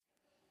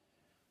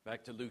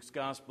Back to Luke's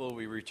Gospel,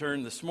 we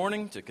return this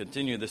morning to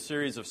continue the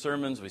series of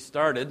sermons we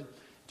started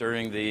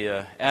during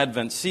the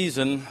Advent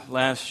season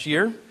last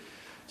year.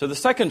 To the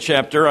second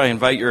chapter, I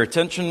invite your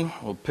attention.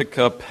 We'll pick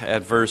up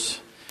at verse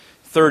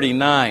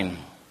 39.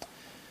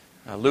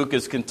 Luke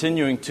is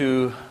continuing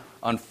to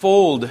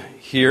unfold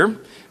here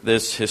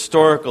this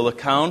historical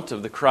account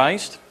of the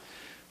Christ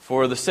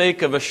for the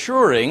sake of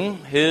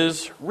assuring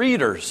his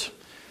readers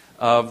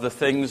of the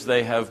things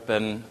they have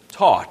been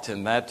taught,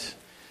 and that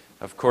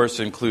of course,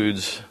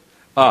 includes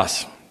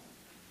us.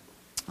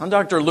 And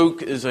Dr.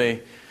 Luke is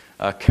a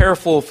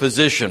careful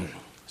physician,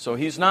 so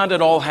he's not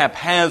at all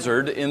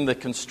haphazard in the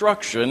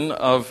construction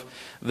of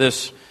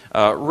this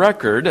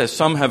record, as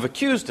some have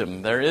accused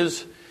him. There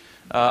is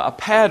a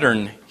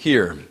pattern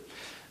here.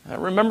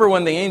 Remember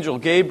when the angel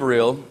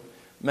Gabriel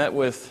met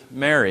with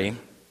Mary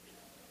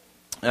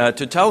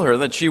to tell her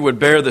that she would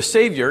bear the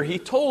Savior, he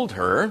told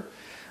her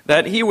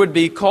that he would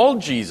be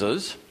called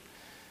Jesus,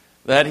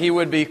 that he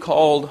would be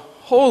called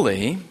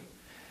holy,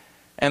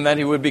 and that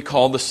he would be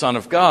called the Son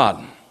of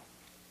God.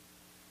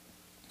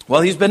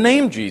 Well, he's been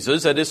named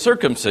Jesus at his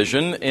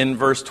circumcision in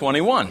verse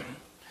 21.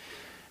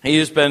 He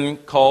has been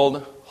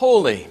called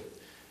holy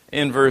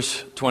in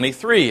verse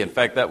 23. In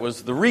fact, that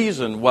was the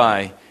reason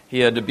why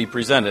he had to be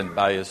presented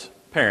by his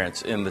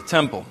parents in the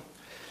temple.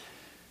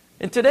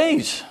 In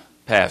today's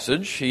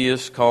passage, he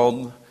is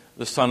called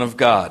the Son of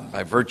God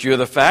by virtue of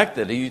the fact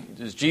that he,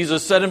 as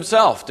Jesus said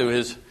himself to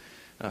his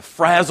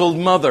frazzled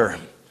mother,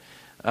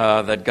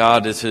 that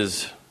God is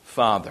his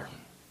Father.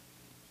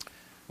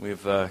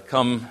 We've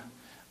come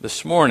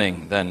this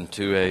morning then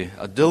to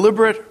a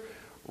deliberate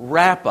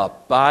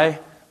wrap-up by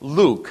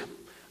Luke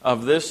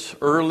of this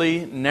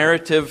early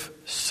narrative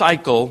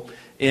cycle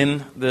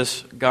in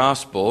this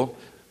gospel,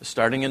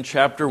 starting in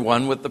chapter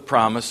 1 with the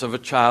promise of a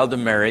child to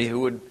Mary who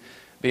would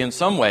be in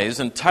some ways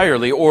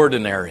entirely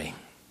ordinary,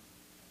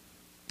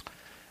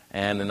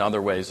 and in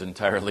other ways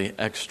entirely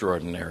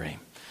extraordinary.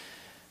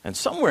 And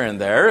somewhere in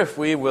there, if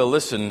we will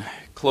listen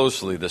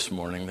closely this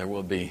morning, there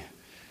will be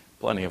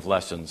plenty of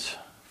lessons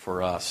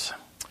for us.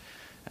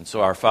 And so,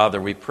 our Father,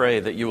 we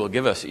pray that you will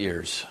give us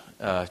ears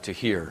to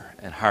hear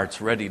and hearts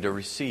ready to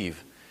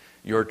receive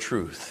your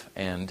truth,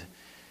 and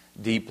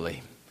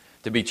deeply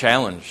to be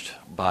challenged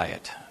by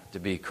it, to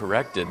be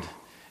corrected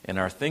in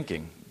our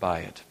thinking by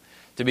it,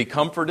 to be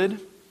comforted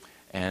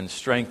and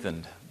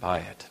strengthened by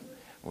it.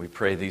 We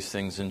pray these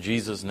things in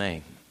Jesus'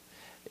 name.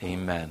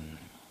 Amen.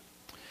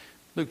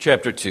 Luke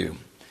chapter 2.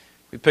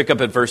 We pick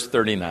up at verse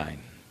 39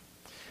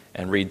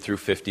 and read through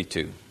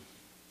 52.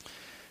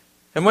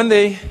 And when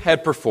they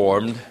had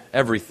performed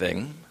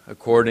everything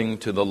according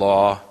to the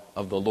law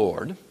of the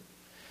Lord,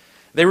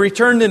 they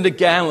returned into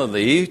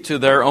Galilee to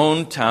their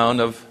own town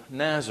of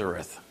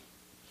Nazareth.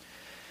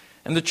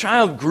 And the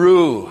child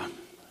grew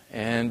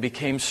and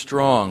became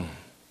strong,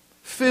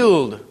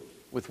 filled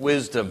with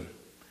wisdom,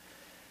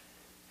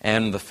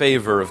 and the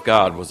favor of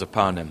God was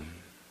upon him.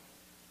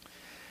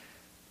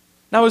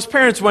 Now his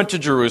parents went to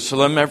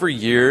Jerusalem every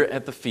year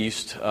at the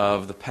feast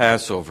of the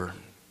Passover.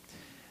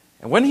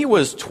 And when he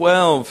was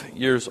 12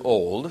 years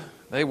old,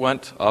 they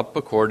went up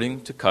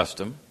according to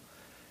custom.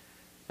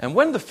 And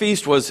when the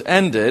feast was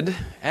ended,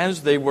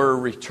 as they were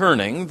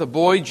returning, the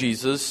boy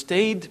Jesus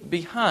stayed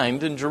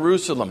behind in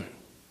Jerusalem.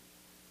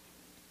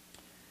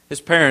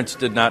 His parents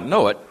did not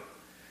know it,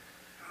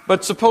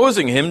 but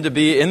supposing him to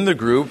be in the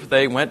group,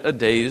 they went a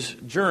day's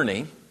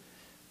journey.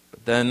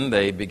 Then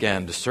they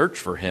began to search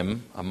for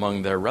him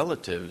among their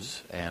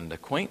relatives and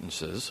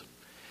acquaintances.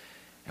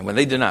 And when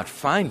they did not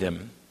find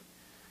him,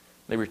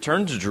 they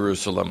returned to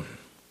Jerusalem,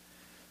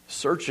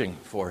 searching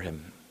for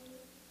him.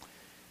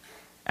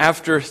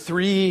 After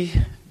 3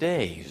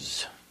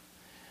 days,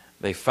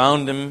 they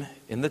found him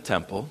in the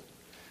temple,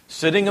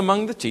 sitting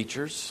among the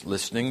teachers,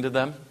 listening to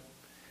them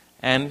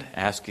and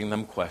asking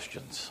them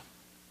questions.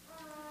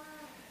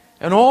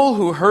 And all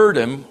who heard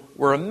him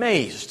were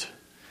amazed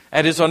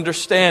at his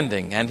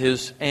understanding and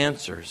his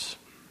answers.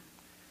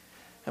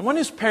 And when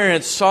his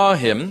parents saw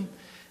him,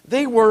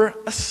 they were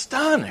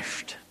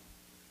astonished.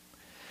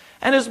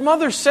 And his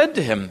mother said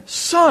to him,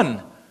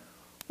 "Son,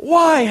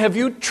 why have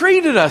you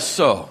treated us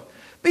so?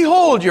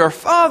 Behold, your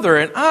father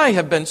and I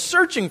have been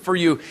searching for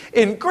you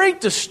in great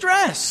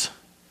distress."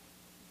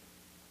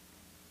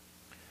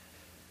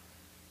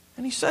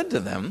 And he said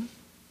to them,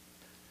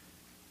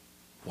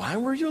 "Why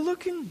were you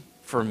looking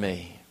for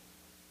me?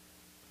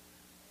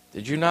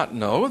 Did you not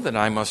know that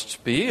I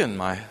must be in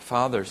my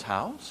Father's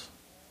house?"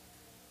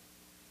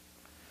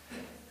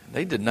 And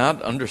they did not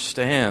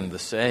understand the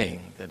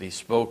saying that he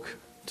spoke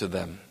to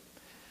them.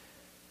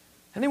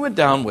 And he went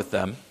down with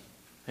them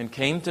and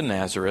came to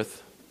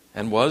Nazareth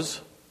and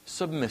was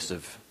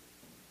submissive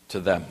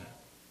to them.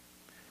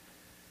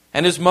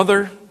 And his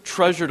mother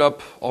treasured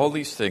up all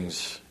these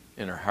things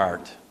in her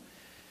heart.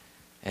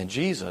 And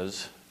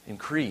Jesus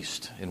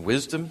increased in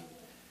wisdom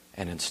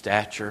and in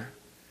stature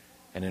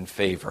and in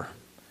favor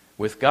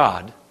with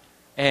God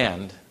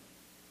and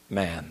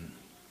man.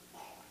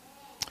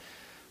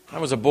 When I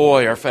was a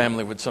boy, our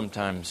family would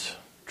sometimes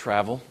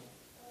travel.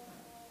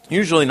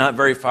 usually not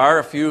very far,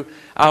 a few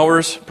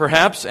hours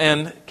perhaps,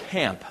 and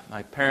camp.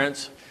 My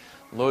parents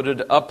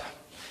loaded up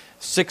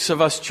 6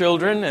 of us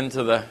children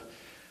into the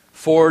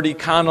Ford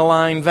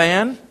Econoline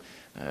van,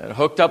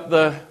 hooked up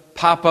the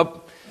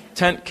pop-up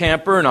tent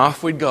camper, and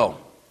off we'd go.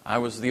 I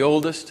was the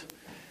oldest,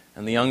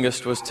 and the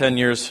youngest was 10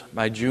 years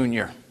my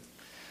junior.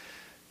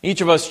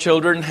 Each of us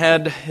children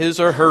had his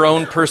or her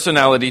own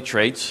personality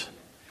traits,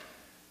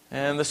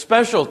 and the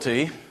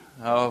specialty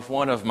of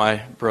one of my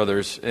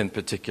brothers in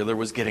particular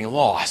was getting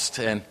lost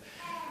and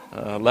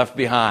left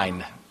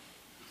behind.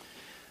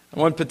 On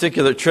one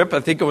particular trip, I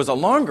think it was a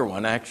longer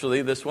one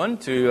actually, this one,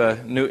 to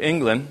New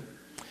England,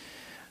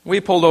 we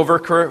pulled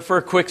over for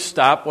a quick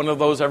stop, one of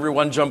those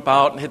everyone jump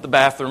out and hit the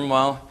bathroom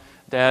while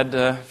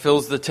Dad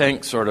fills the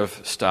tank sort of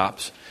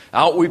stops.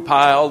 Out we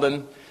piled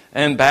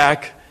and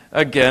back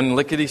again,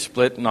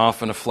 lickety-split and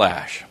off in a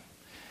flash.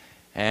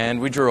 And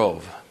we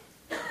drove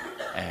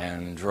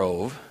and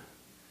drove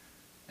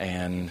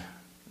and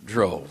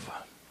drove.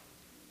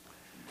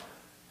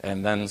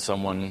 And then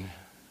someone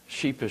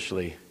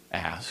sheepishly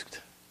asked,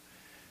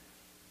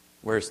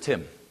 "Where's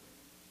Tim?"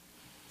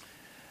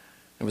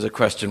 It was a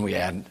question we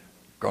had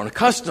grown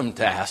accustomed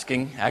to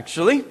asking,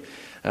 actually,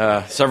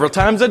 several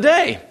times a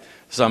day,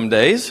 some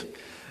days.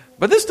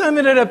 But this time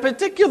it had a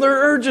particular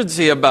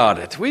urgency about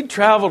it. We'd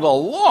traveled a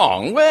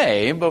long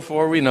way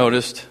before we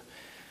noticed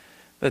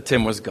that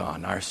Tim was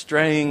gone. Our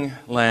straying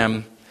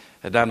lamb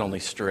had not only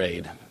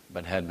strayed,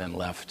 but had been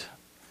left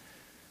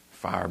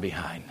far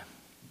behind.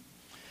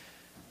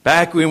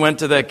 Back we went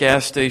to that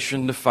gas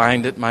station to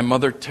find it. My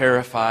mother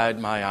terrified,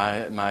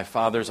 my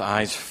father's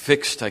eyes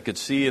fixed. I could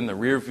see in the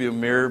rearview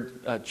mirror.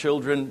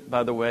 Children,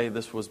 by the way,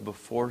 this was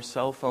before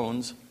cell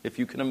phones, if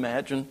you can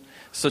imagine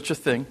such a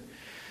thing.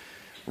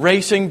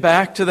 Racing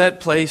back to that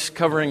place,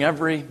 covering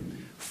every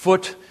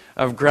foot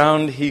of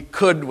ground he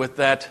could with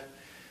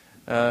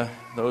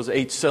those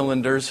 8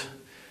 cylinders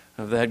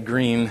of that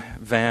green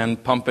van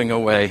pumping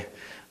away.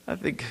 I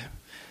think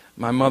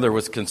my mother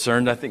was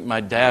concerned. I think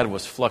my dad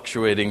was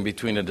fluctuating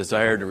between a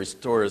desire to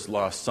restore his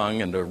lost son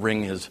and to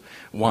wring his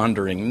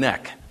wandering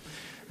neck.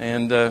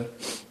 And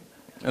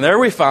there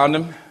we found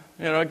him,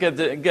 at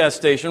the gas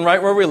station,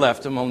 right where we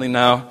left him, only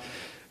now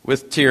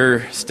with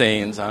tear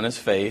stains on his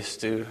face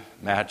to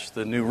match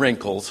the new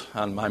wrinkles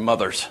on my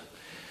mother's.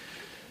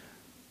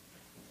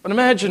 But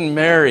imagine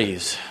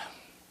Mary's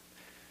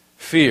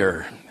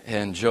fear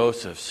and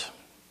Joseph's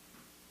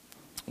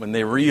when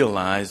they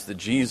realized that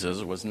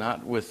Jesus was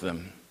not with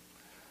them.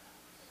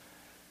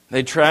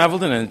 They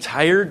traveled an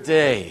entire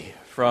day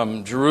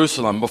from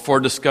Jerusalem before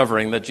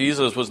discovering that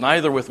Jesus was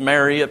neither with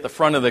Mary at the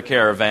front of the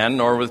caravan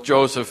nor with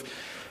Joseph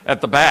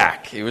at the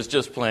back. He was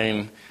just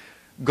plain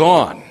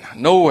gone,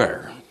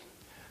 nowhere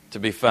to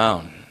be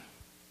found.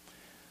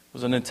 It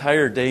was an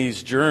entire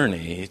day's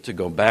journey to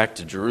go back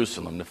to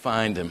Jerusalem to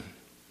find him.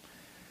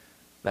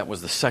 That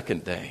was the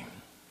second day.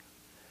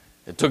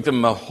 It took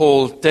them a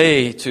whole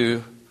day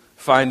to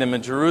find him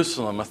in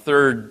Jerusalem, a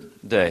third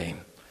day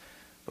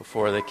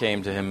before they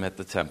came to him at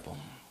the temple.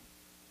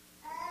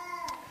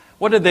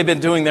 What had they been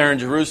doing there in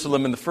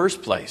Jerusalem in the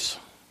first place?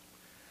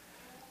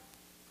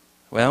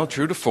 Well,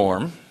 true to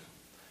form,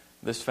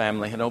 this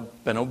family had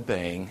been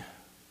obeying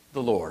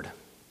the Lord,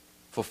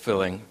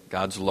 fulfilling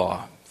God's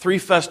law. 3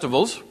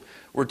 festivals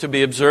were to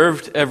be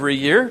observed every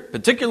year,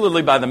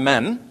 particularly by the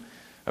men,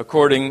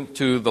 according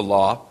to the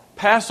law: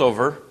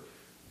 Passover,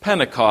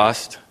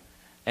 Pentecost,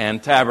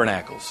 and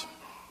Tabernacles.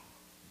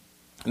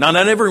 Now,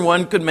 not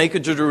everyone could make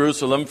it to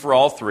Jerusalem for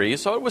all 3,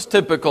 so it was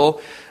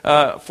typical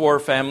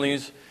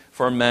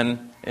for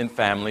men in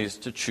families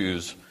to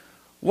choose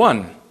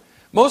one.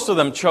 Most of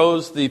them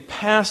chose the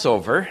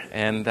Passover,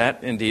 and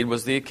that indeed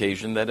was the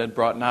occasion that had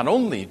brought not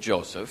only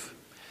Joseph,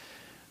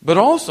 but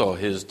also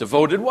his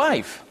devoted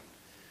wife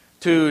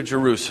to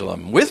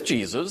Jerusalem with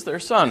Jesus, their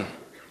son.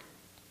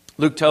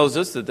 Luke tells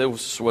us that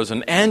this was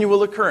an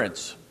annual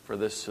occurrence for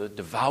this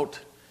devout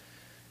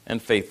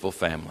and faithful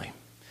family.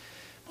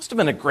 Must have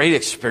been a great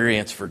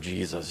experience for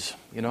Jesus,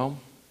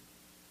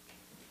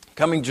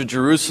 Coming to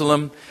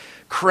Jerusalem,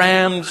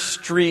 crammed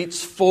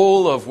streets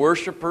full of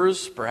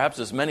worshipers, perhaps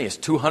as many as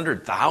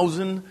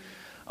 200,000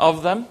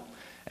 of them,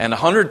 and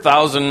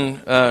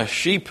 100,000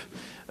 sheep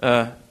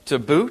to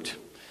boot,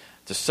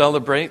 to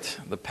celebrate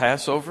the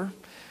Passover.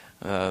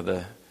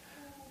 The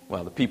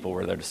people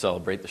were there to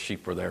celebrate. The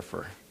sheep were there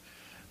for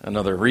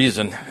another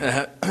reason.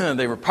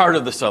 They were part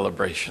of the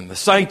celebration. The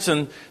sights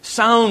and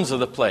sounds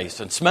of the place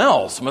and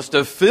smells must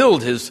have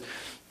filled his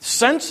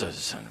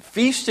senses. And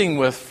feasting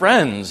with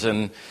friends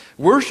and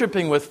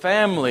worshiping with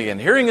family and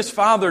hearing his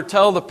father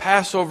tell the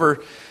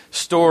Passover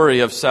story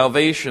of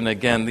salvation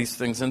again, these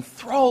things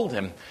enthralled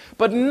him.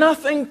 But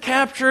nothing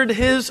captured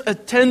his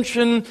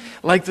attention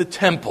like the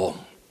temple,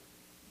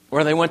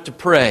 where they went to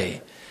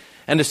pray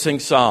and to sing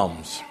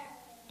psalms.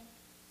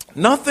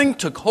 Nothing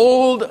took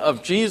hold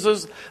of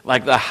Jesus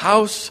like the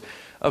house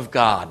of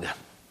God.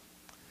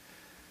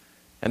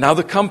 And now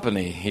the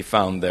company he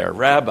found there,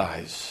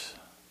 rabbis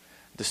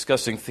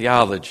discussing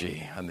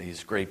theology on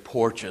these great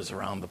porches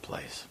around the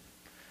place.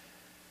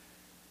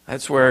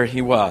 That's where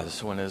he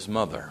was when his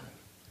mother,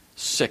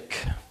 sick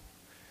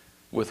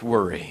with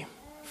worry,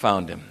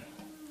 found him.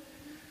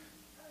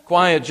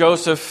 Quiet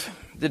Joseph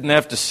didn't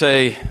have to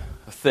say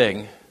a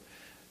thing.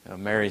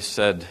 Mary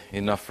said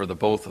enough for the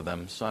both of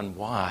them. Son,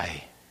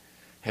 why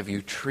have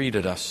you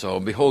treated us so?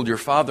 Behold, your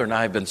father and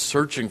I have been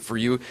searching for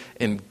you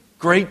in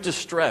great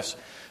distress.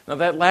 Now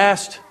that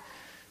last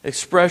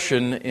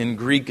expression in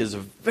Greek is a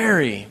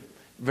very,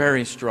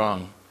 very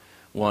strong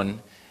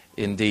one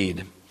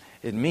indeed.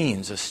 It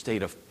means a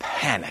state of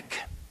panic,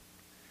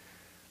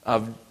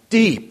 of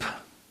deep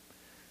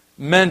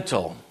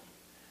mental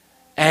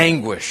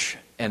anguish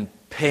and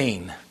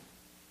pain.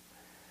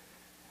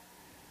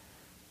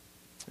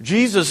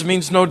 Jesus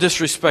means no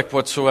disrespect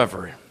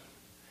whatsoever.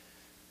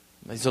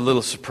 He's a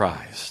little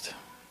surprised.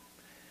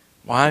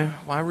 Why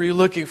were you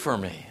looking for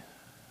me?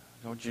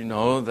 Don't you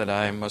know that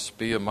I must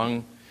be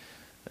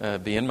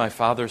in my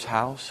Father's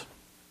house?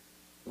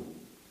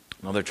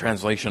 Another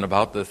translation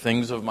about the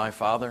things of my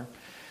Father.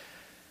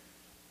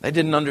 They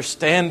didn't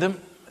understand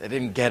him. They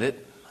didn't get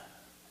it.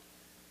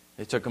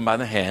 They took him by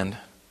the hand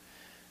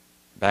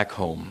back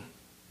home.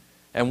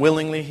 And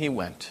willingly he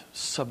went,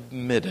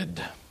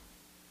 submitted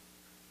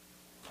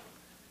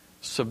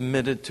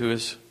to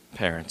his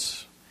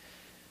parents.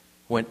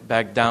 Went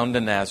back down to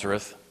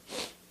Nazareth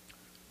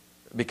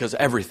because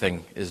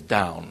everything is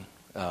down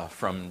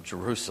from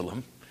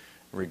Jerusalem.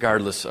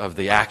 Regardless of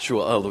the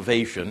actual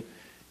elevation,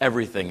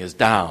 everything is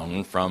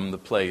down from the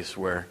place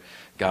where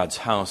God's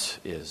house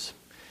is.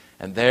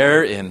 And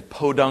there in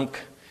Podunk,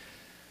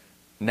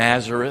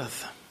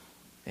 Nazareth,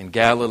 in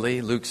Galilee,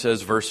 Luke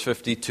says, verse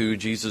 52,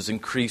 Jesus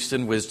increased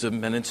in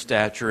wisdom and in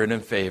stature and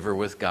in favor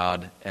with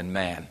God and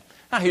man.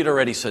 Now, he'd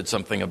already said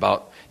something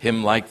about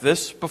him like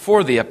this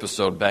before the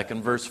episode, back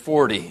in verse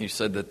 40. He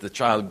said that the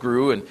child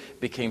grew and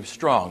became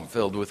strong,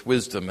 filled with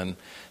wisdom, and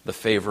the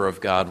favor of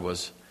God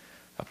was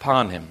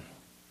upon him.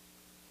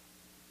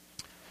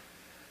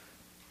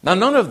 Now,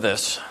 none of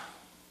this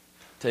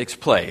takes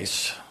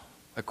place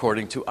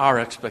according to our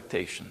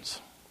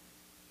expectations,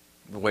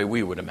 the way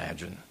we would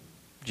imagine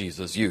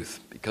Jesus' youth,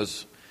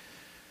 because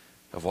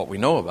of what we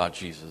know about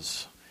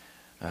Jesus,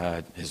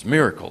 his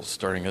miracles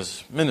during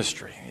his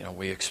ministry.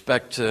 We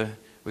expect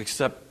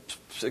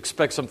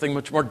something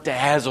much more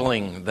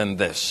dazzling than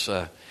this,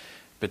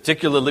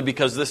 particularly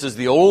because this is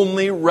the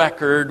only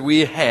record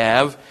we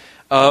have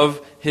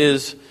of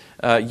his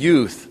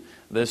youth,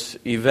 this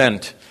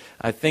event.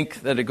 I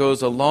think that it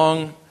goes a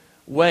long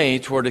way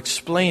toward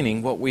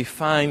explaining what we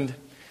find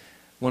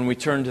when we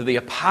turn to the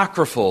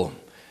apocryphal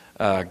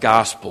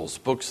Gospels,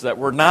 books that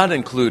were not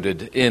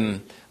included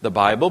in the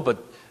Bible,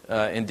 but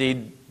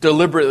indeed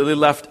deliberately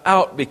left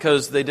out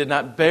because they did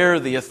not bear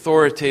the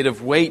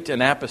authoritative weight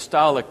and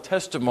apostolic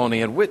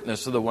testimony and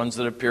witness of the ones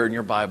that appear in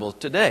your Bible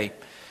today.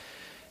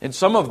 In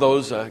some of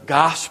those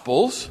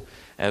Gospels,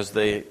 as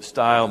they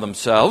style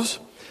themselves,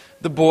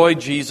 the boy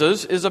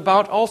Jesus is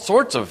about all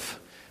sorts of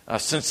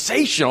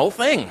sensational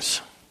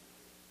things.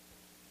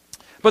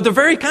 But the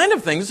very kind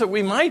of things that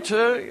we might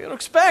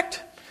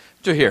expect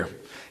to hear.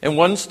 In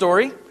one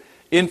story,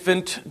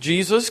 infant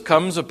Jesus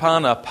comes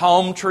upon a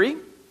palm tree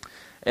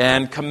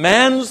and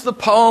commands the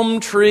palm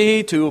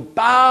tree to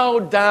bow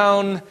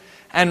down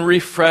and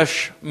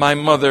refresh my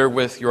mother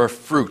with your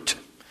fruit,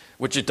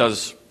 which it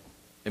does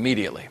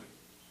immediately.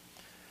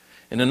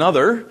 In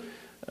another,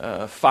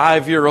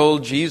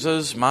 5-year-old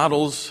Jesus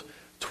models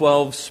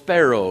 12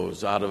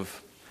 sparrows out of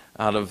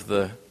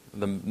the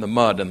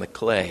mud and the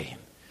clay,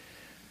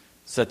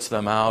 sets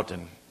them out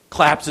and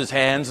claps his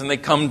hands, and they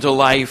come to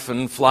life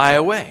and fly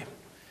away.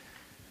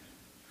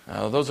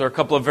 Now, those are a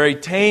couple of very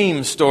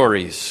tame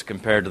stories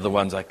compared to the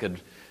ones I could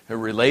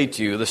relate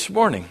to you this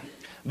morning.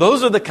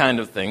 Those are the kind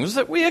of things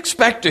that we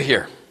expect to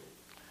hear,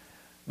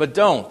 but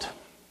don't.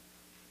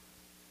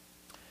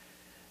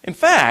 In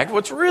fact,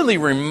 what's really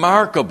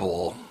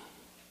remarkable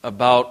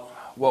about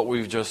what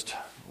we've just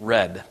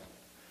read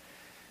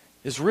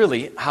is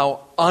really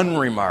how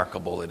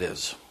unremarkable it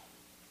is.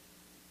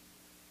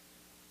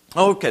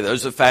 Okay,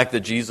 there's the fact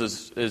that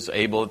Jesus is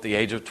able at the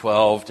age of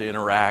 12 to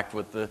interact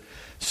with the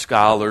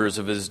scholars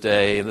of his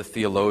day, the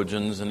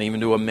theologians, and even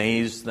to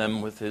amaze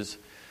them with his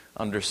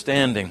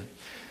understanding.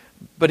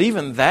 But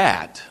even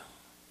that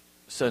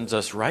sends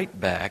us right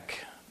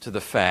back to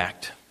the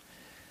fact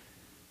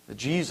that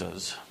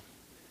Jesus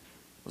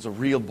was a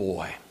real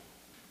boy.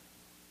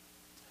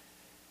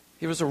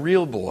 He was a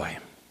real boy.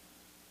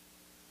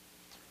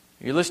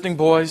 Are you listening,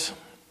 boys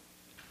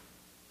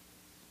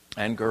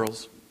and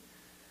girls?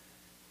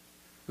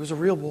 He was a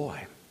real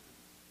boy,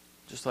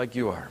 just like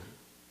you are.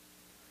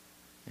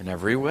 In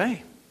every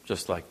way,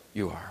 just like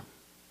you are.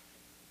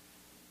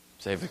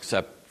 Save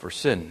except for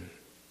sin.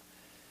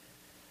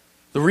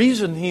 The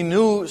reason he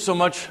knew so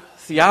much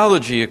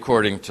theology,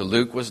 according to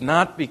Luke, was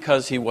not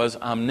because he was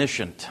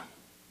omniscient.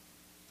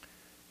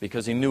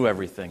 Because he knew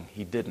everything.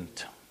 He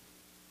didn't.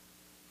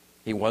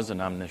 He wasn't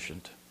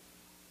omniscient.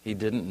 He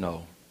didn't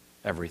know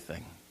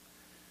everything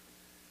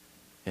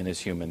in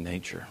his human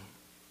nature.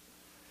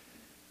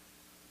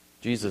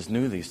 Jesus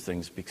knew these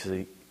things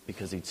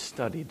because he'd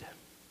studied.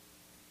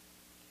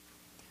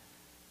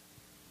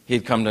 he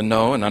had come to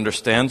know and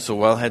understand so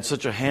well, had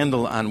such a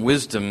handle on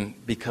wisdom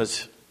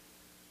because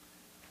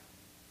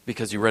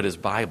he read his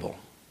Bible,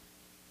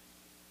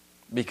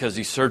 because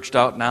he searched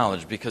out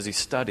knowledge, because he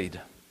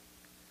studied.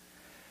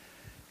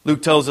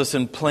 Luke tells us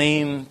in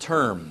plain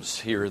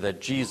terms here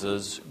that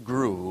Jesus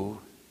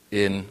grew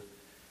in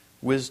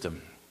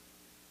wisdom.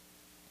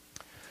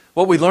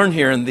 What we learn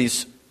here in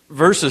these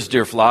verses,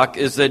 dear flock,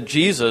 is that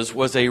Jesus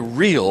was a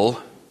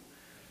real,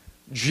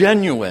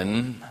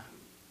 genuine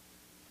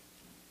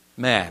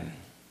man.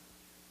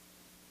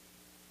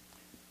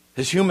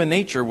 His human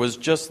nature was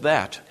just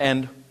that,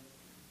 and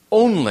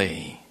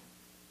only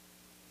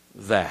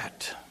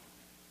that.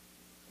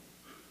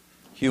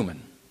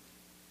 Human.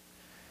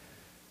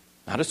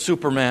 Not a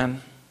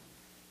Superman,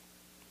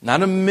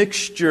 not a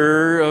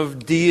mixture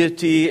of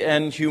deity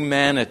and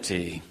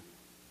humanity.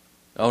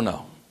 Oh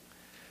no.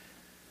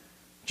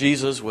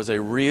 Jesus was a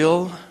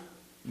real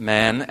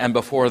man, and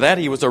before that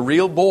he was a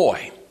real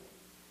boy.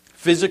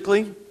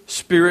 Physically,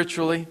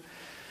 spiritually,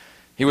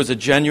 he was a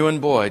genuine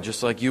boy,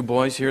 just like you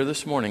boys here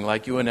this morning,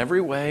 like you in every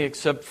way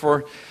except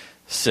for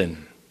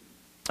sin.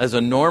 As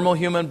a normal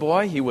human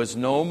boy, he was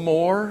no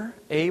more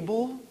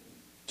able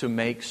to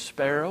make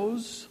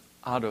sparrows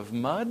out of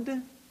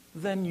mud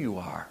than you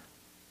are.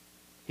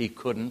 He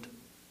couldn't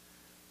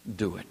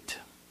do it.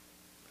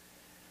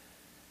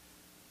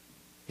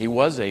 He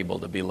was able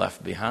to be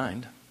left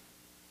behind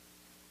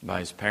by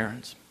his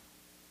parents.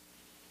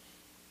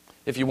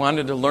 If he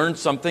wanted to learn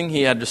something,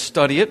 he had to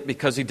study it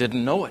because he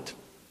didn't know it.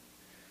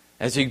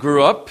 As he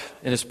grew up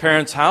in his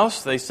parents'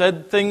 house, they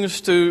said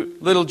things to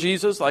little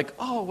Jesus like,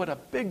 "Oh, what a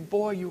big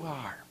boy you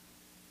are,"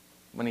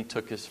 when he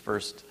took his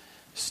first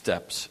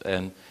steps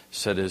and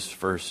said his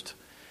first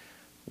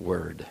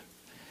word.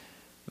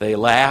 They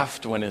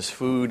laughed when his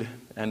food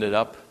ended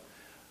up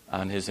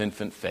on his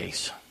infant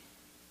face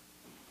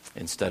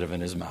instead of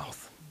in his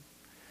mouth.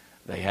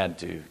 They had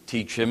to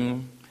teach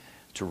him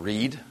to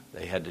read.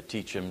 They had to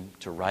teach him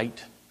to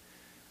write.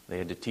 They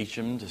had to teach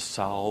him to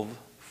solve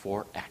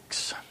for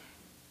X.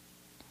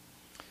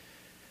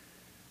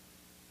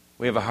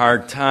 We have a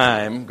hard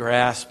time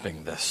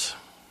grasping this.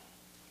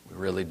 We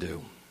really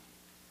do.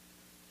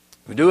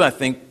 We do, I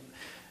think,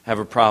 have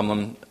a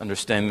problem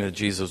understanding that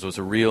Jesus was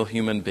a real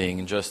human being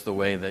in just the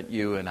way that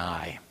you and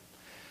I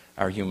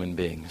are human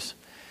beings.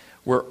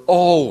 We're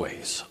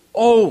always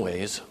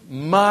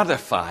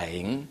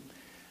modifying,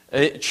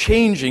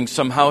 changing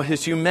somehow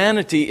his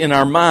humanity in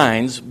our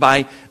minds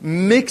by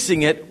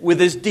mixing it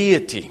with his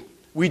deity.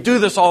 We do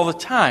this all the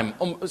time,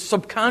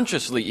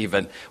 subconsciously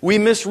even. We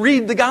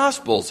misread the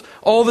Gospels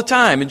all the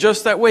time in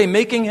just that way,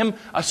 making him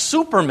a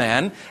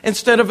Superman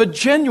instead of a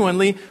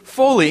genuinely,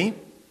 fully,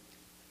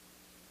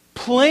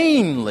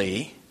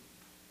 plainly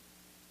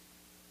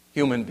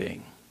human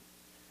being.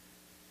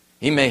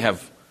 He may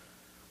have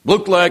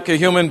looked like a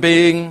human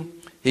being.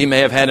 He may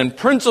have had in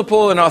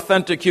principle an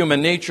authentic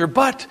human nature,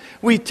 but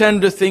we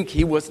tend to think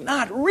he was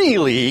not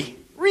really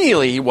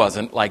he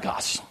wasn't like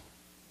us.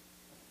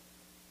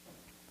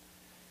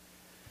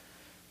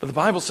 But the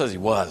Bible says he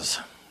was.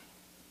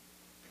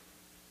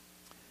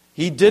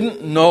 He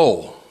didn't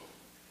know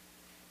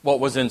what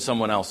was in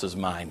someone else's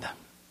mind.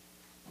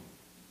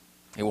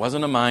 He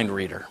wasn't a mind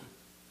reader,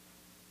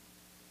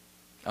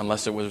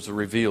 unless it was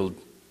revealed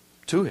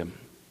to him,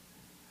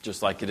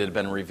 just like it had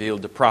been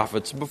revealed to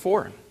prophets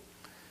before him.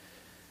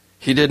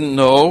 He didn't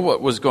know what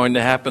was going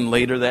to happen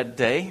later that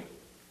day,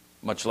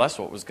 much less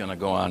what was going to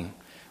go on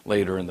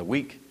later in the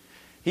week.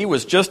 He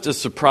was just as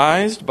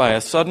surprised by a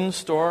sudden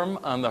storm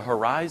on the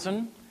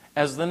horizon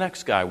as the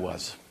next guy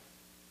was.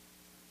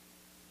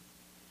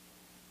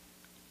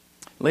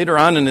 Later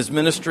on in his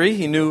ministry,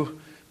 he knew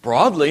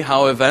broadly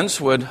how events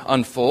would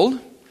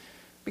unfold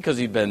because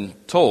he'd been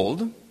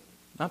told,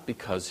 not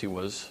because he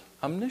was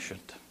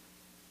omniscient.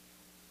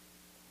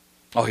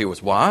 Oh, he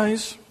was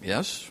wise.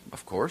 Yes,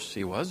 of course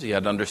he was. He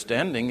had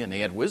understanding and he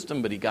had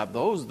wisdom, but he got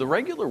those the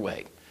regular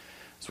way.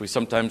 As we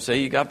sometimes say,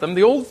 he got them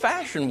the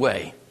old-fashioned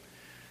way,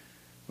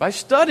 by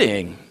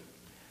studying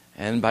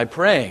and by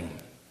praying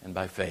and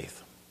by faith.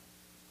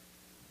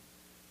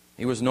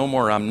 He was no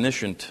more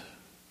omniscient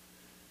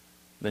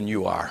than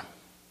you are.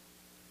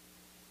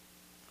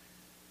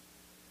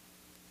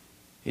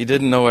 He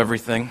didn't know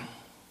everything,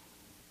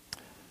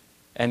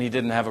 and he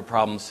didn't have a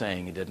problem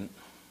saying he didn't.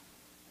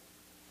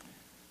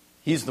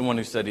 He's the one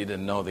who said he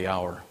didn't know the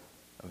hour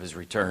of his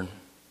return.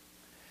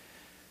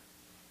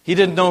 He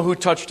didn't know who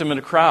touched him in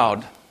a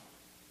crowd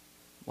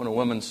when a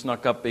woman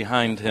snuck up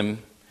behind him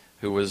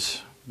who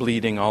was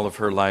bleeding all of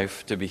her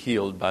life to be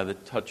healed by the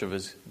touch of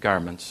his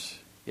garments.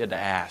 He had to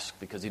ask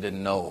because he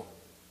didn't know.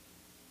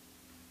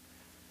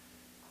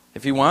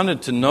 If he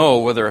wanted to know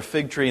whether a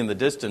fig tree in the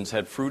distance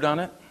had fruit on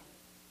it,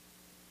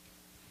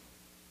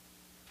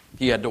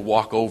 he had to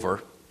walk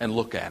over and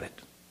look at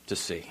it to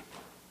see.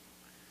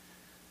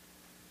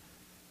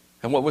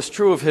 And what was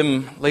true of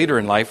him later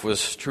in life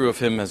was true of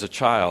him as a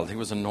child. He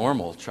was a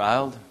normal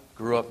child,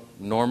 grew up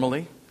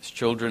normally, as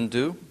children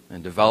do,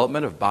 in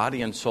development of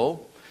body and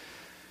soul.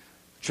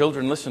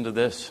 Children, listen to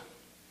this.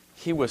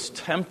 He was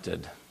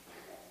tempted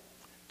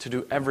to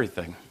do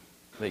everything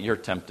that you're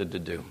tempted to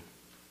do.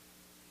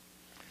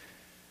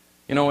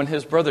 You know, when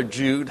his brother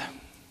Jude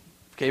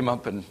came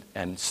up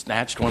and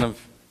snatched one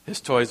of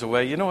his toys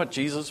away, you know what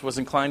Jesus was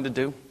inclined to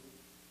do?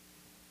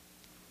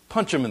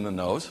 Punch him in the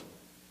nose.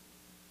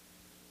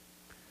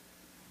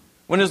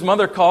 When his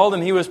mother called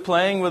and he was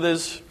playing with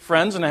his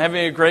friends and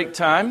having a great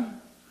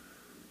time,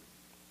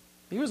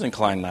 he was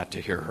inclined not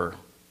to hear her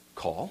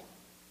call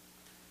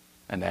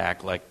and to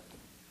act like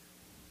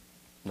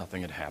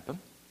nothing had happened.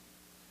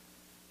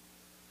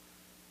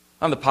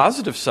 On the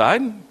positive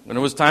side, when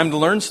it was time to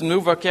learn some new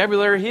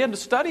vocabulary, he had to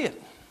study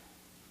it.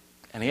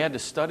 And he had to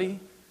study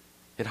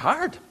it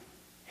hard.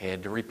 He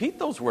had to repeat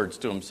those words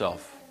to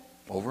himself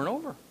over and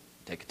over.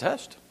 Take a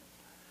test.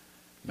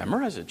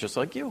 Memorize it just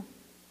like you.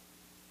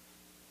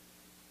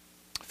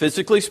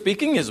 Physically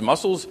speaking, his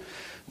muscles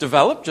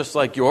developed just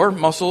like your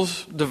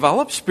muscles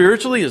developed.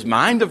 Spiritually, his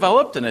mind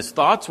developed and his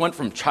thoughts went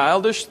from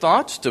childish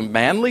thoughts to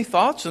manly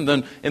thoughts, and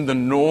then in the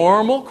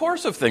normal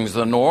course of things,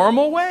 the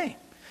normal way.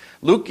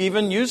 Luke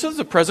even uses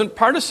the present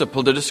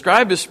participle to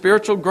describe his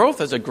spiritual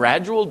growth as a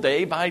gradual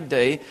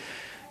day-by-day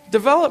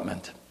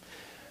development.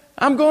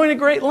 I'm going to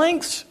great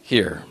lengths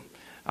here,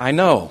 I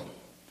know,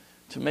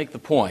 to make the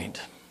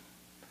point.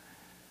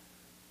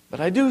 But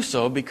I do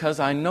so because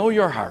I know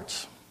your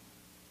hearts.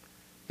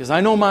 Because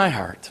I know my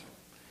heart.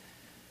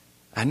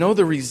 I know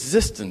the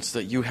resistance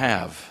that you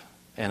have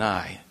and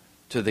I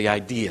to the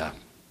idea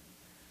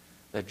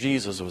that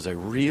Jesus was a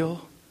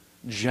real,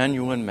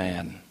 genuine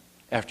man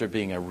after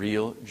being a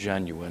real,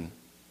 genuine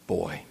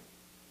boy.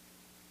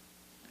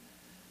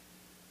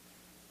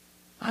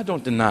 I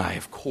don't deny,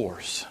 of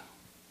course,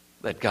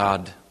 that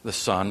God the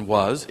Son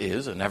was,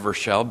 is, and ever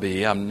shall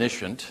be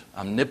omniscient,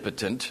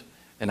 omnipotent,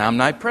 and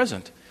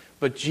omnipresent.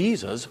 But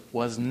Jesus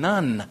was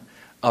none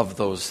of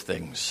those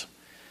things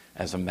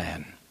as a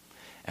man.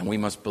 And we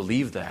must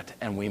believe that,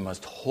 and we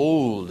must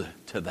hold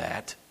to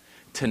that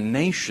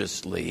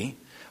tenaciously,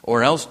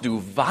 or else do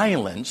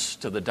violence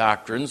to the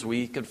doctrines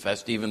we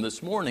confessed even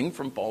this morning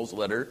from Paul's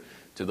letter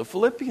to the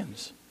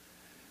Philippians.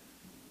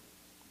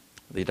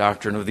 The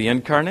doctrine of the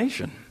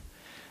incarnation.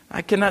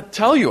 I cannot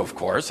tell you, of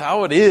course,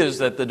 how it is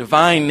that the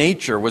divine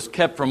nature was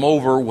kept from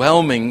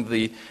overwhelming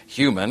the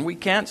human. We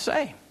can't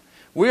say.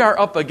 We are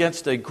up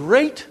against a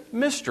great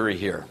mystery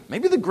here.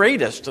 Maybe the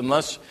greatest,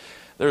 unless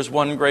there's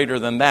one greater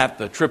than that,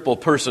 the triple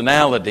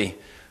personality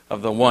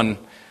of the one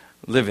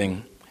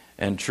living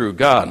and true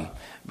God.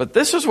 But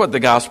this is what the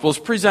Gospels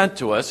present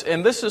to us,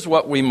 and this is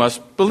what we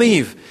must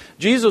believe.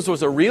 Jesus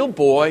was a real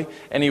boy,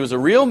 and he was a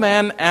real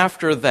man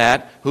after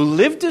that, who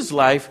lived his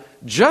life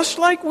just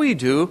like we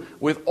do,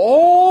 with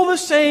all the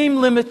same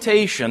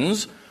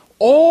limitations,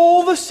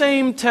 all the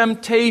same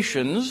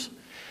temptations,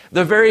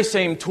 the very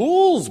same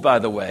tools, by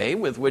the way,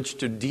 with which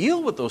to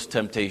deal with those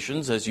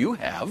temptations as you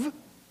have.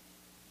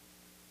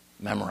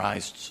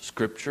 Memorized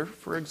Scripture,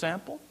 for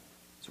example,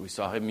 as we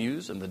saw him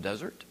use in the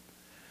desert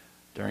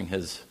during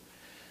his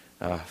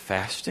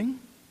fasting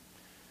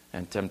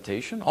and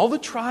temptation. All the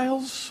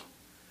trials,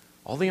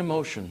 all the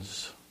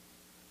emotions,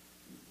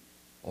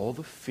 all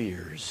the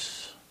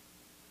fears,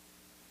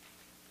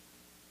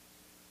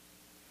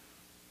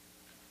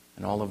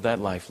 and all of that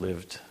life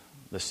lived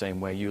the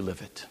same way you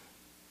live it,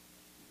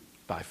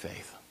 by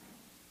faith.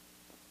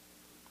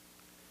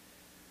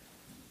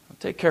 I'll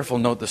take careful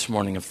note this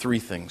morning of three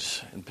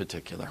things in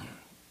particular.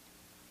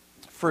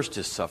 First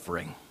is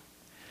suffering.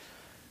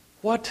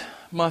 What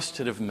must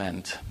it have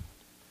meant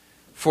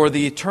for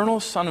the eternal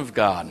Son of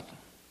God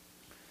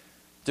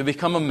to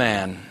become a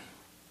man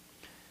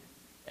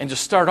and to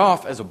start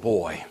off as a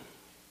boy?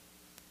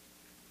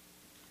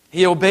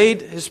 He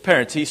obeyed his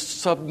parents. He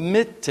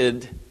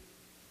submitted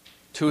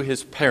to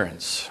his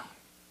parents.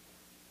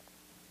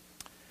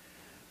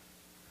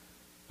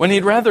 When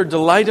he'd rather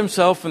delight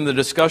himself in the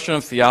discussion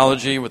of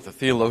theology with the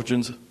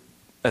theologians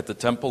at the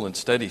temple,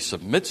 instead he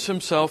submits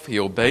himself, he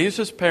obeys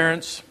his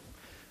parents,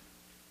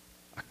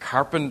 a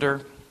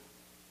carpenter,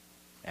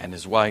 and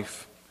his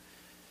wife,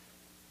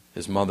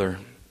 his mother,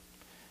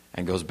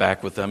 and goes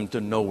back with them to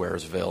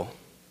Nowheresville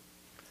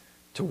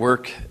to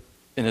work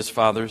in his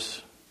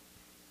father's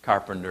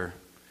carpenter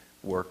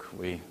work,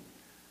 we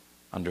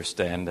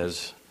understand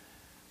as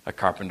a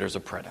carpenter's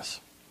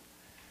apprentice.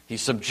 He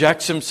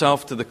subjects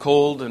himself to the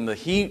cold and the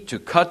heat, to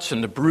cuts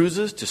and to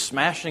bruises, to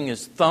smashing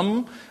his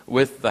thumb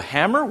with the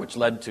hammer, which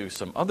led to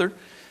some other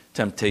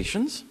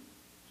temptations,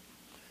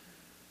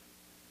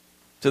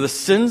 to the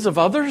sins of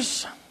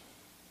others,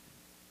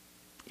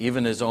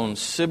 even his own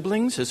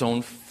siblings, his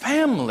own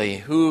family,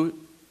 who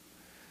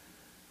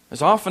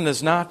as often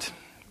as not,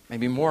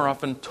 maybe more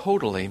often,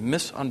 totally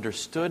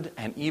misunderstood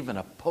and even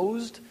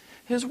opposed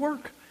his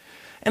work.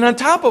 And on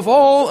top of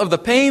all of the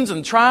pains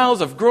and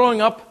trials of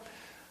growing up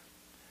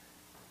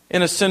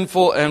in a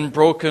sinful and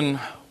broken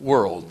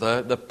world,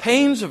 the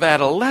pains of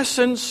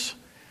adolescence,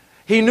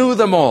 he knew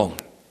them all.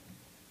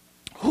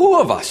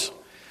 Who of us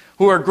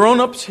who are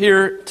grown-ups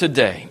here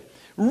today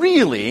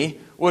really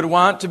would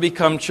want to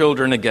become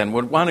children again,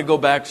 would want to go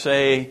back,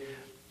 say,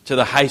 to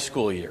the high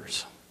school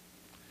years?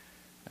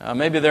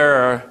 Maybe there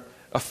are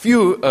a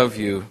few of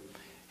you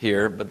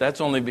here, but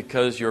that's only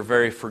because you're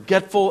very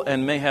forgetful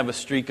and may have a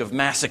streak of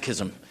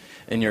masochism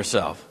in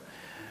yourself.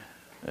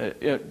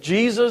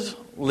 Jesus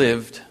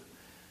lived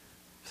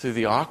through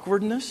the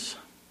awkwardness,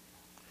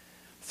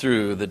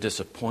 through the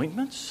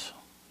disappointments,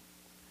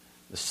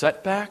 the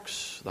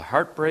setbacks, the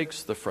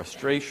heartbreaks, the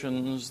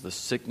frustrations, the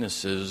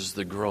sicknesses,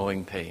 the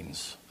growing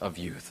pains of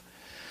youth.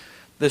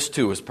 This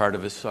too was part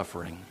of his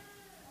suffering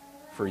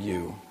for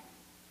you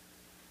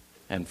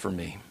and for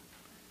me.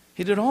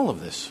 He did all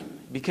of this. He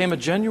became a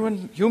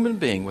genuine human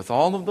being with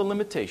all of the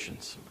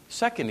limitations.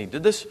 Second, he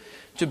did this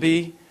to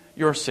be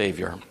your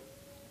Savior.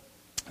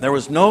 There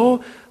was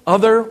no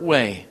other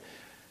way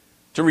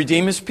to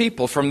redeem his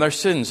people from their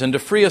sins and to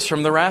free us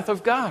from the wrath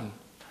of God.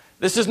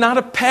 This is not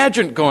a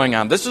pageant going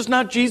on. This is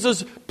not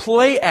Jesus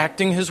play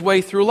acting his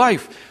way through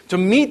life. To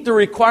meet the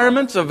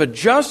requirements of a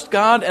just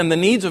God and the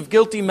needs of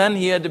guilty men,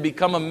 he had to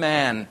become a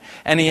man.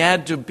 And he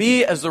had to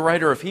be, as the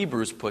writer of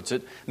Hebrews puts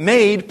it,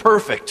 made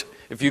perfect,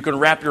 if you can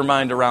wrap your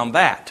mind around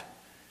that,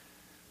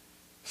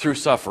 through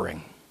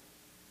suffering.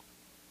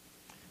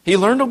 He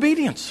learned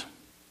obedience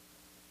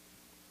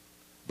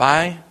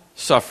by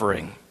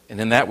suffering, and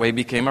in that way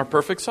became our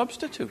perfect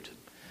substitute.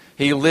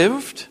 He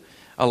lived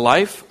a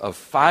life of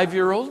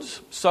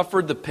 5-year-olds,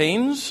 suffered the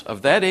pains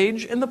of that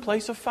age in the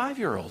place of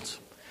 5-year-olds.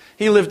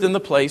 He lived in the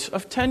place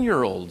of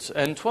 10-year-olds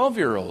and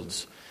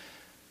 12-year-olds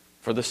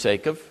for the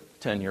sake of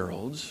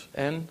 10-year-olds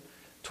and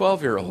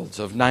 12-year-olds,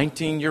 of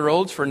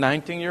 19-year-olds for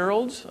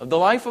 19-year-olds. Of the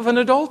life of an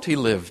adult, he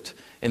lived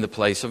in the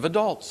place of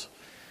adults.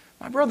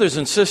 My brothers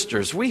and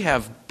sisters, we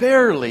have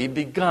barely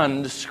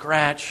begun to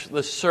scratch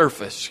the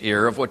surface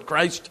here of what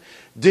Christ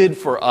did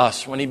for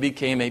us when he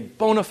became a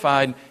bona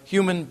fide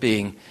human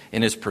being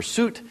in his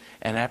pursuit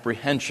and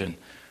apprehension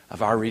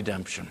of our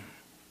redemption.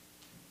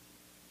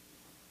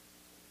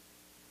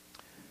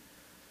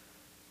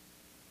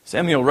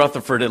 Samuel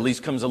Rutherford at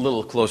least comes a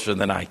little closer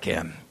than I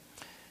can.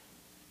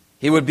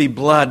 He would be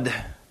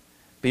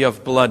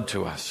of blood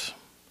to us.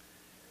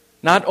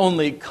 Not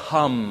only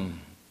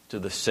come to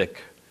the sick,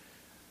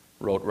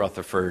 wrote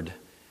Rutherford,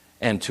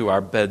 and to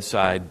our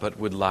bedside, but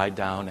would lie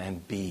down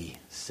and be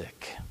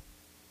sick,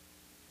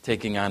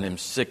 taking on him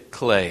sick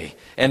clay,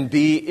 and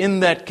be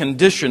in that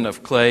condition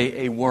of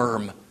clay a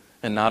worm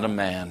and not a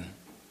man,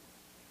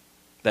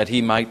 that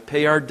he might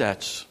pay our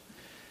debts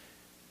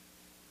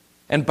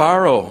and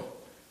borrow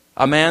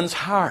a man's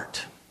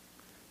heart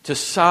to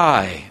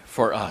sigh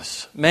for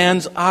us,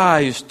 man's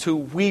eyes to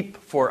weep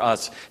for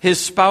us, his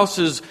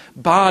spouse's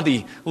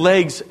body,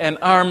 legs, and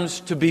arms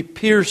to be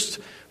pierced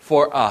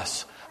for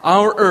us,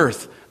 our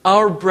earth,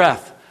 our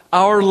breath,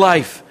 our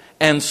life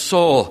and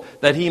soul,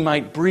 that he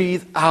might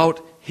breathe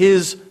out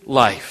his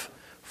life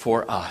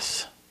for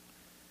us.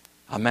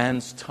 A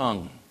man's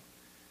tongue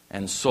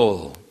and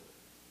soul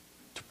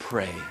to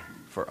pray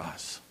for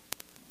us.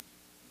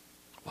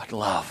 What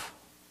love!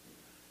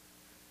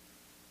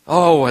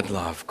 Oh, what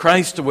love.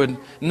 Christ would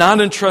not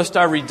entrust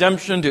our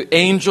redemption to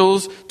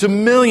angels, to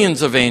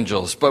millions of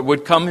angels, but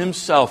would come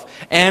himself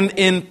and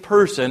in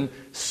person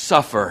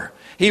suffer.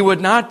 He would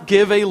not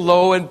give a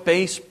low and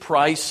base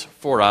price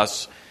for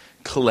us,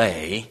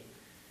 clay.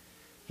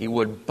 He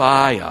would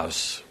buy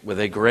us with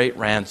a great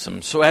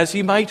ransom, so as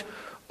he might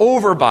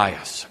overbuy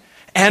us.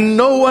 And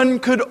no one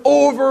could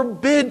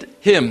overbid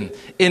him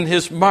in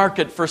his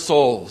market for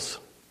souls.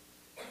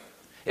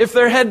 If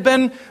there had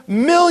been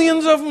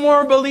millions of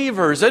more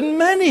believers in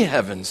many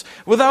heavens,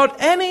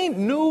 without any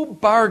new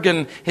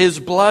bargain, his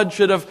blood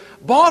should have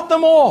bought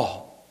them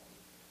all.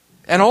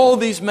 And all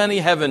these many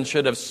heavens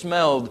should have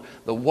smelled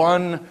the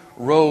one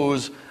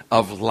rose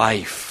of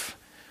life.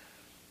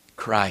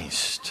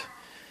 Christ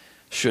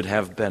should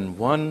have been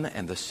one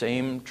and the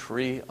same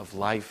tree of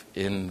life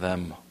in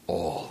them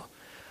all.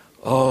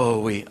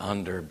 Oh, we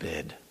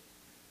underbid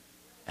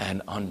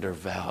and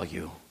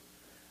undervalue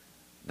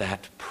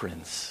that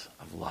Prince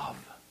of Love,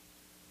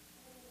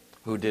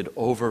 who did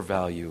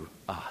overvalue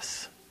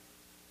us.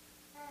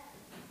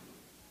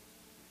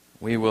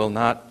 We will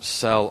not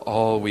sell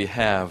all we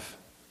have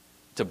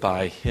to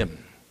buy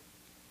him.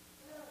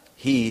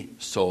 He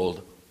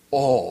sold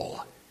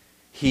all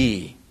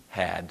he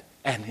had,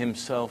 and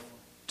himself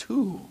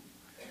too,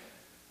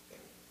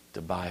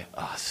 to buy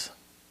us.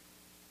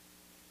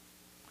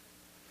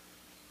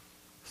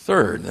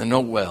 Third, and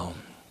note well,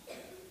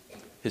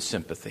 his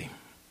sympathy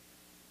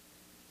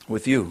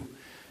with you.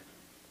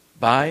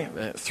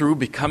 Through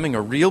becoming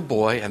a real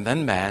boy and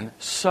then man,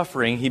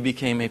 suffering, he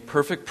became a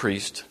perfect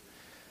priest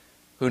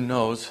who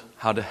knows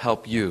how to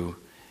help you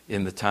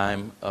in the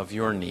time of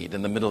your need,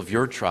 in the middle of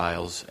your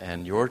trials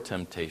and your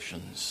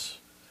temptations.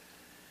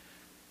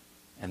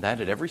 And that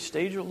at every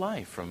stage of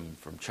life,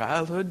 from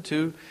childhood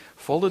to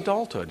full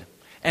adulthood.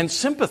 And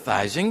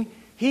sympathizing,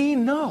 he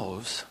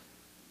knows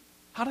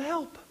how to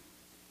help.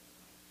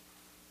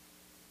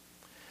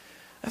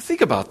 Now think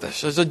about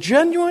this. As a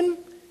genuine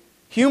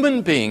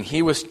human being,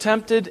 he was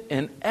tempted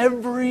in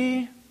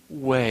every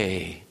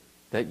way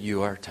that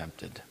you are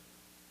tempted.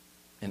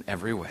 In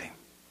every way.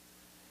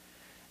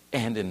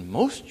 And in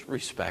most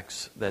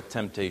respects, that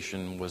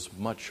temptation was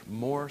much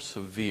more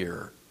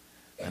severe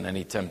than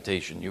any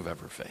temptation you've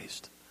ever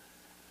faced.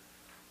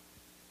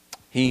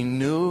 He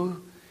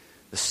knew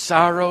the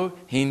sorrow,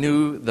 he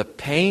knew the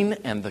pain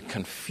and the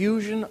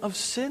confusion of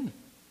sin,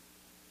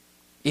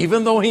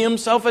 even though he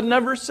himself had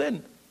never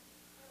sinned.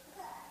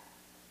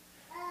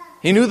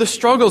 He knew the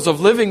struggles of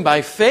living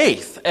by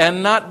faith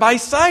and not by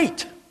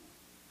sight,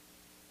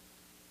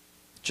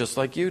 just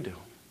like you do.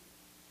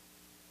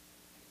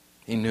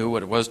 He knew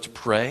what it was to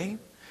pray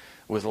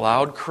with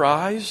loud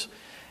cries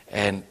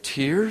and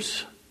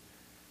tears,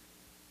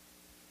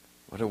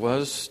 what it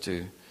was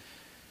to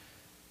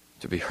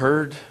be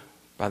heard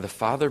by the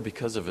Father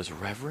because of his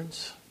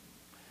reverence.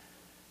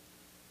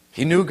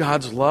 He knew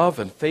God's love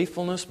and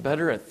faithfulness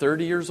better at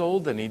 30 years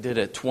old than he did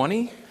at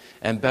 20,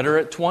 and better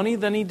at 20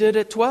 than he did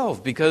at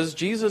 12, because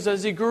Jesus,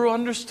 as he grew,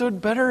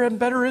 understood better and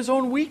better his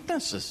own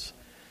weaknesses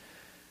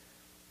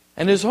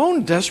and his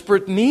own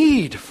desperate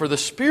need for the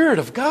Spirit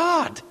of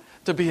God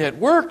to be at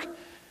work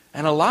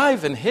and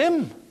alive in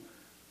him,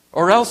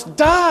 or else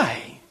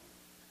die.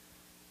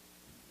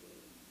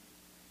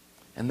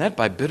 And that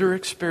by bitter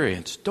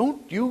experience.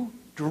 Don't you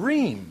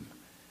dream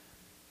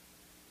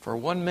for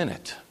 1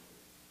 minute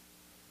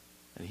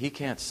that he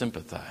can't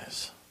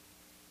sympathize,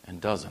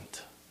 and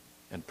doesn't,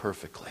 and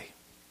perfectly,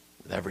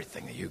 with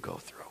everything that you go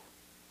through.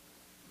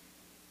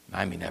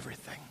 I mean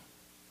everything.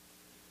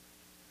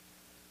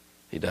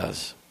 He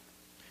does.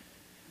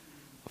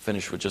 I'll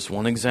finish with just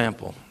one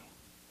example.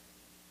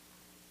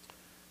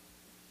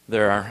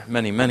 There are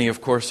many, many,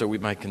 of course, that we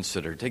might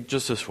consider. Take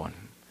just this one.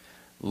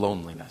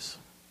 Loneliness.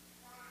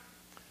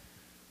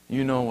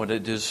 You know what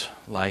it is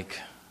like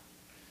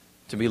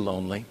to be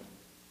lonely.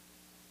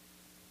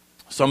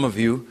 Some of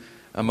you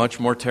much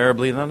more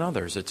terribly than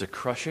others. It's a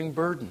crushing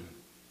burden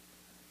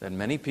that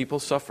many people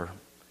suffer.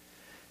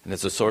 And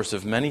it's a source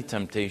of many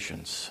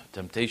temptations.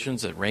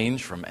 Temptations that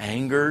range from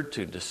anger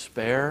to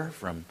despair,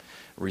 from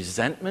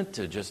resentment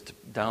to just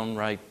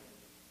downright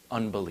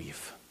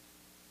unbelief.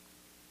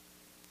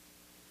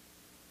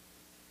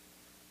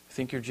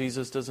 Think your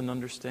Jesus doesn't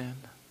understand?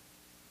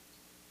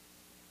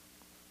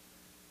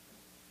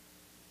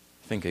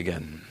 Think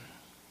again.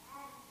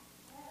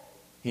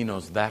 He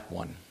knows that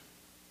one,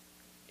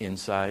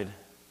 inside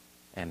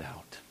and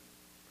out.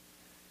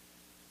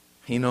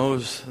 He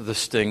knows the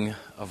sting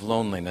of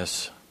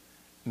loneliness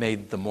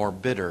made the more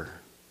bitter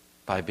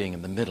by being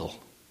in the middle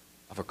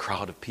of a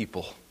crowd of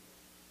people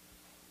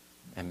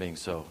and being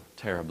so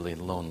terribly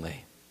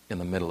lonely in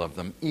the middle of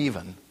them,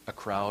 even a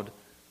crowd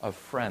of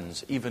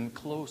friends, even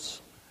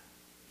close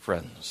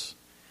friends.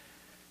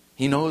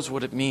 He knows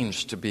what it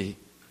means to be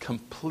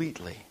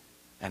completely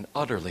and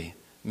utterly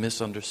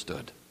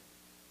misunderstood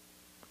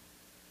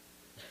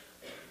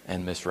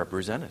and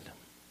misrepresented.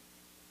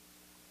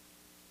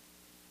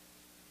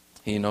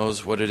 He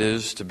knows what it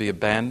is to be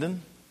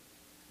abandoned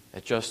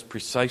at just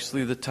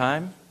precisely the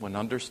time when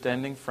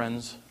understanding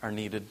friends are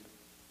needed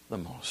the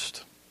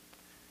most.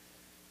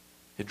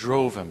 It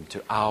drove him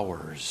to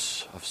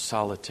hours of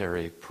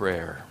solitary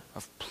prayer,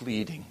 of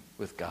pleading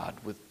with God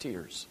with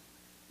tears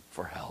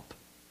for help,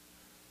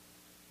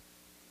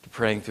 to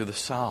praying through the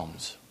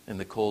Psalms in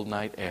the cold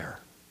night air.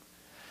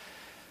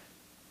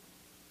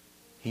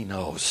 He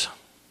knows.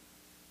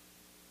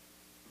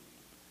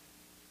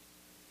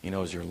 He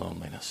knows your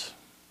loneliness.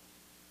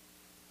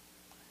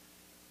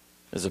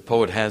 As a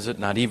poet has it,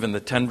 not even the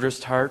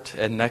tenderest heart,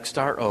 and next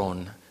our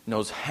own,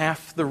 knows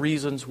half the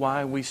reasons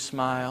why we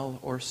smile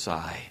or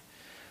sigh.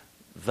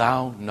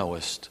 Thou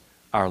knowest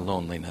our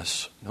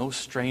loneliness, no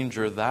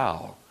stranger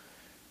thou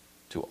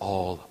to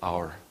all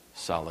our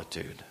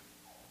solitude.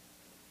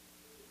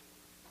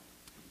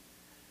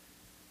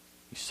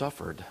 He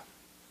suffered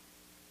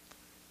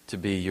to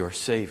be your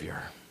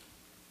Savior.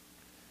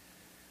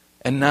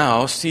 And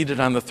now, seated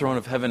on the throne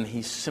of heaven,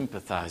 he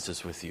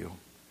sympathizes with you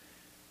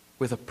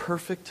with a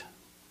perfect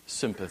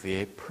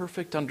sympathy, a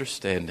perfect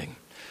understanding.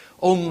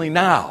 Only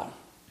now,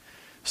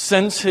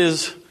 since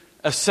his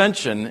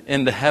ascension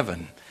into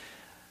heaven,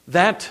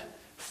 that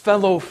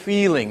fellow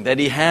feeling that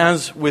he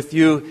has with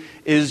you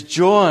is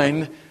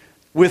joined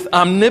with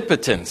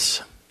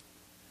omnipotence.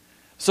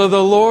 So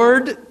the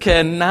Lord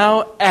can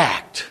now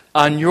act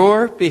on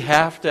your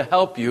behalf to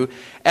help you,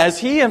 as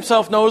he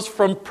himself knows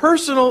from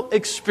personal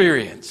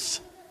experience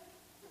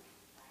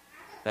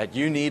that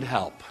you need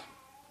help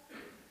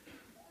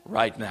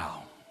right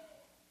now.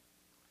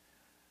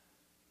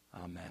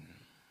 Amen.